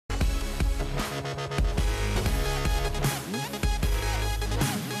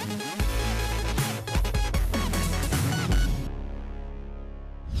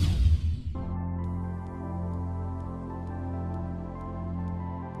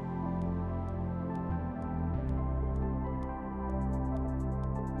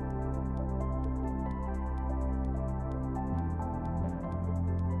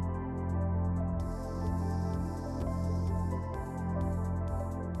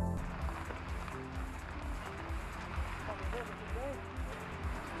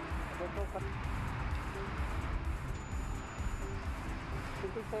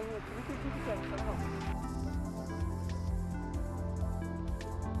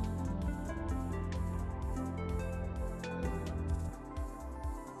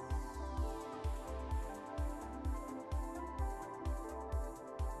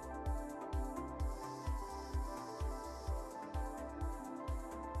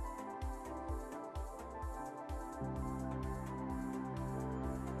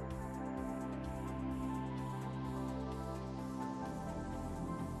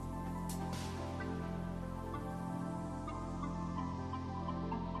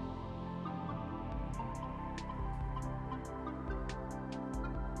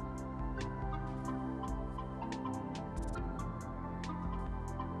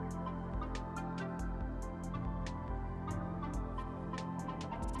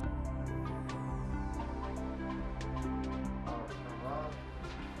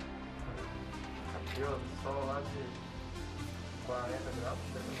Dios, só lá de 40 graus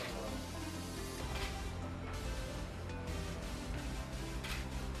chega na hora.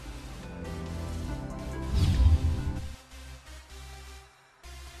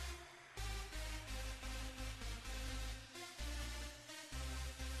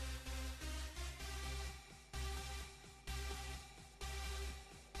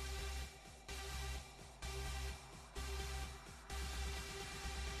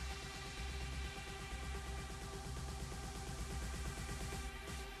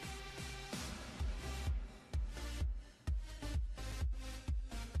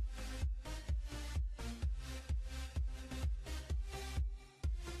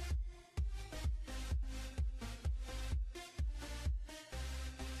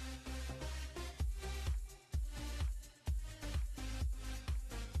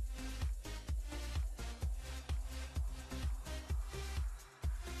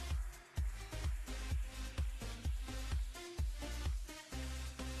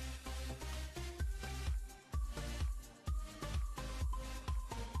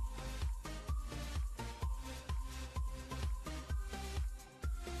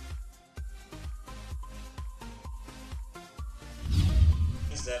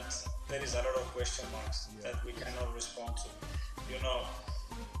 Is that there is a lot of question marks that we cannot respond to. You know,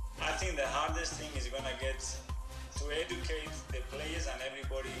 I think the hardest thing is gonna get to educate the players and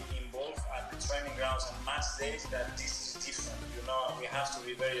everybody involved at the training grounds and match days that this is different. You know, we have to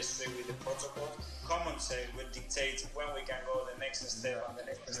be very strict with the protocol. Common sense will dictate when we can go the next step and the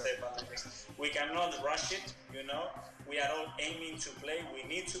next step and the next. We cannot rush it, you know. We are all aiming to play. We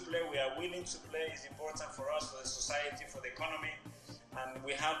need to play. We are willing to play. It's important for us, for the society, for the economy. And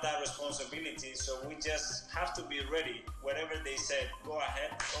we have that responsibility, so we just have to be ready. Whatever they said, go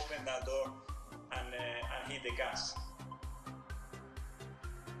ahead, open that door, and hit the gas.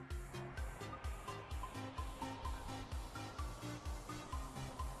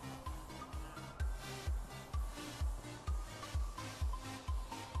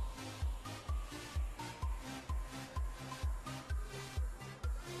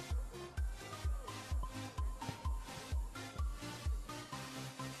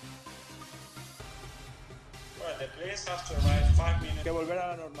 Well, the players have to arrive 5 minutes. Que volver a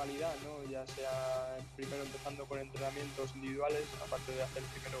la normalidad, ¿no? Ya sea primero empezando con entrenamientos individuales, aparte de hacer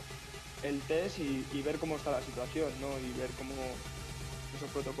primero el test y ver cómo está la situación, ¿no? Y ver cómo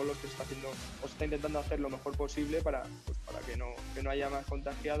esos protocolos que se está haciendo o se está intentando hacer lo mejor posible para que no haya más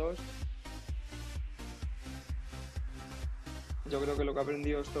contagiados. Yo creo que lo que he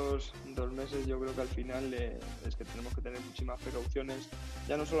aprendido estos 2 meses, yo creo que al final es que tenemos que tener muchísimas precauciones,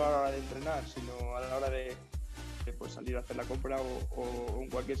 ya no solo a la hora de entrenar, sino a la hora de pues, salir a hacer la compra o en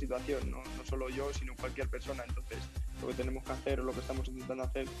cualquier situación, no solo yo, sino cualquier persona. Entonces, lo que tenemos que hacer o lo que estamos intentando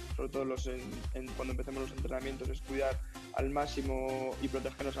hacer, sobre todo cuando empecemos los entrenamientos, es cuidar al máximo y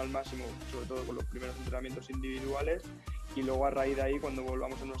protegernos al máximo, sobre todo con los primeros entrenamientos individuales, y luego a raíz de ahí, cuando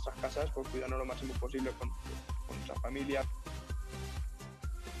volvamos a nuestras casas, pues cuidarnos lo máximo posible con nuestra familia.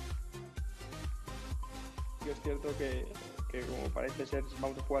 Es cierto que como parece ser,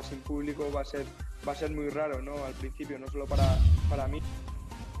 vamos a jugar sin público, va a ser muy raro, ¿no? Al principio, no solo para mí.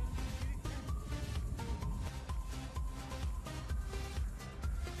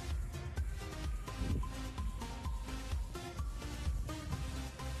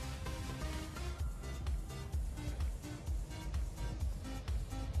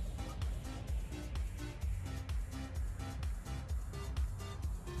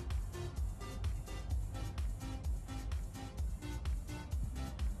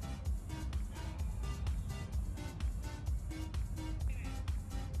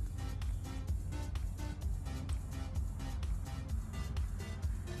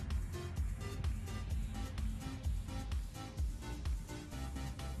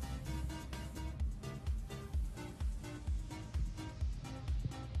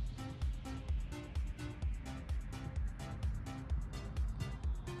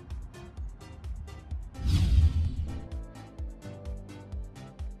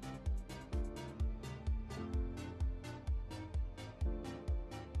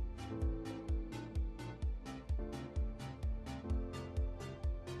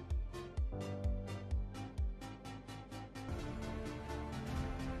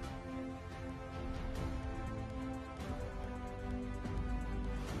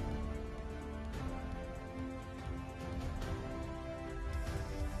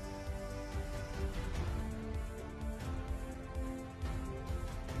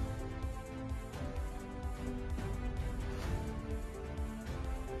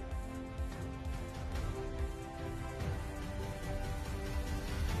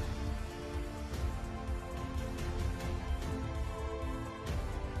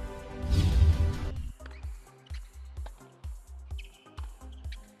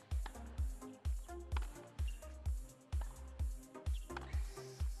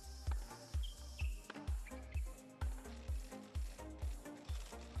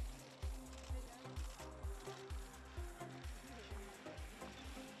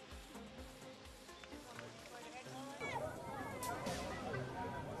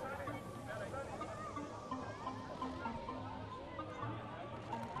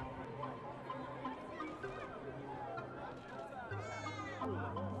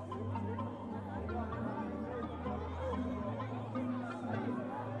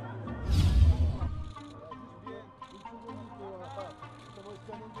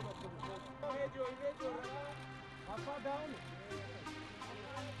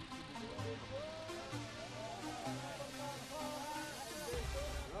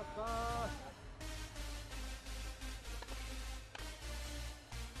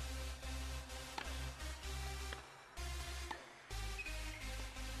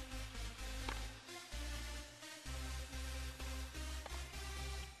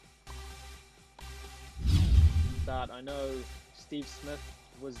 start. I know Steve Smith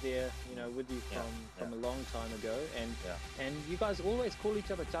was there, you know, with you from a long time ago, and you guys always call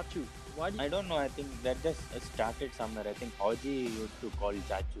each other Chachu. Why do you... I don't know. I think that just started somewhere. I think Hoji used to call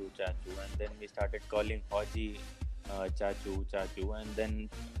Chachu, and then we started calling Hoji Chachu, and then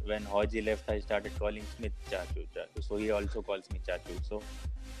when Hoji left, I started calling Smith Chachu. So he also calls me Chachu. So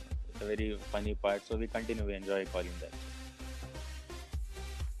it's a very funny part. So we continue. We enjoy calling that.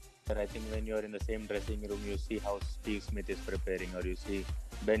 I think when you're in the same dressing room, you see how Steve Smith is preparing, or you see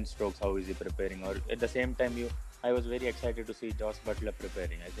Ben Stokes, how is he preparing, or at the same time, I was very excited to see Josh Butler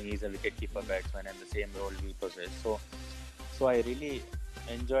preparing. I think he's a wicketkeeper batsman and the same role we possess. So I really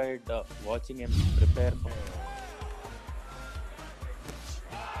enjoyed watching him prepare.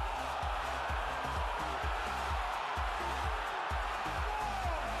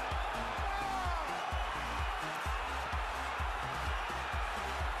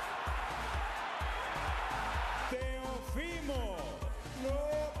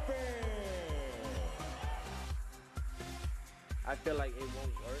 I feel like it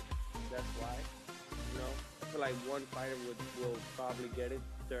won't work. That's why, you know. I feel like one fighter will probably get it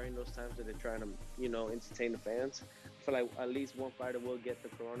during those times that they're trying to, you know, entertain the fans. I feel like at least one fighter will get the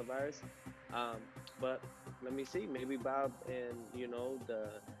coronavirus. But let me see. Maybe Bob and, you know,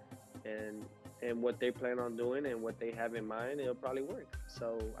 and what they plan on doing and what they have in mind, it'll probably work.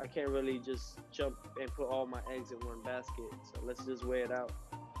 So I can't really just jump and put all my eggs in one basket. So let's just weigh it out.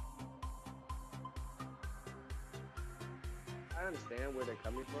 I understand where they're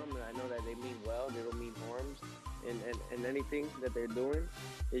coming from, and I know that they mean well. They don't mean harms in anything that they're doing.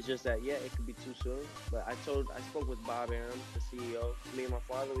 It's just that, yeah, it could be too soon. But I spoke with Bob Arum, the CEO. Me and my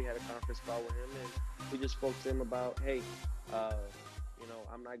father, we had a conference call with him, and we just spoke to him about, hey, you know,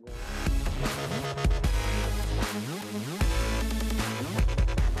 I'm not going.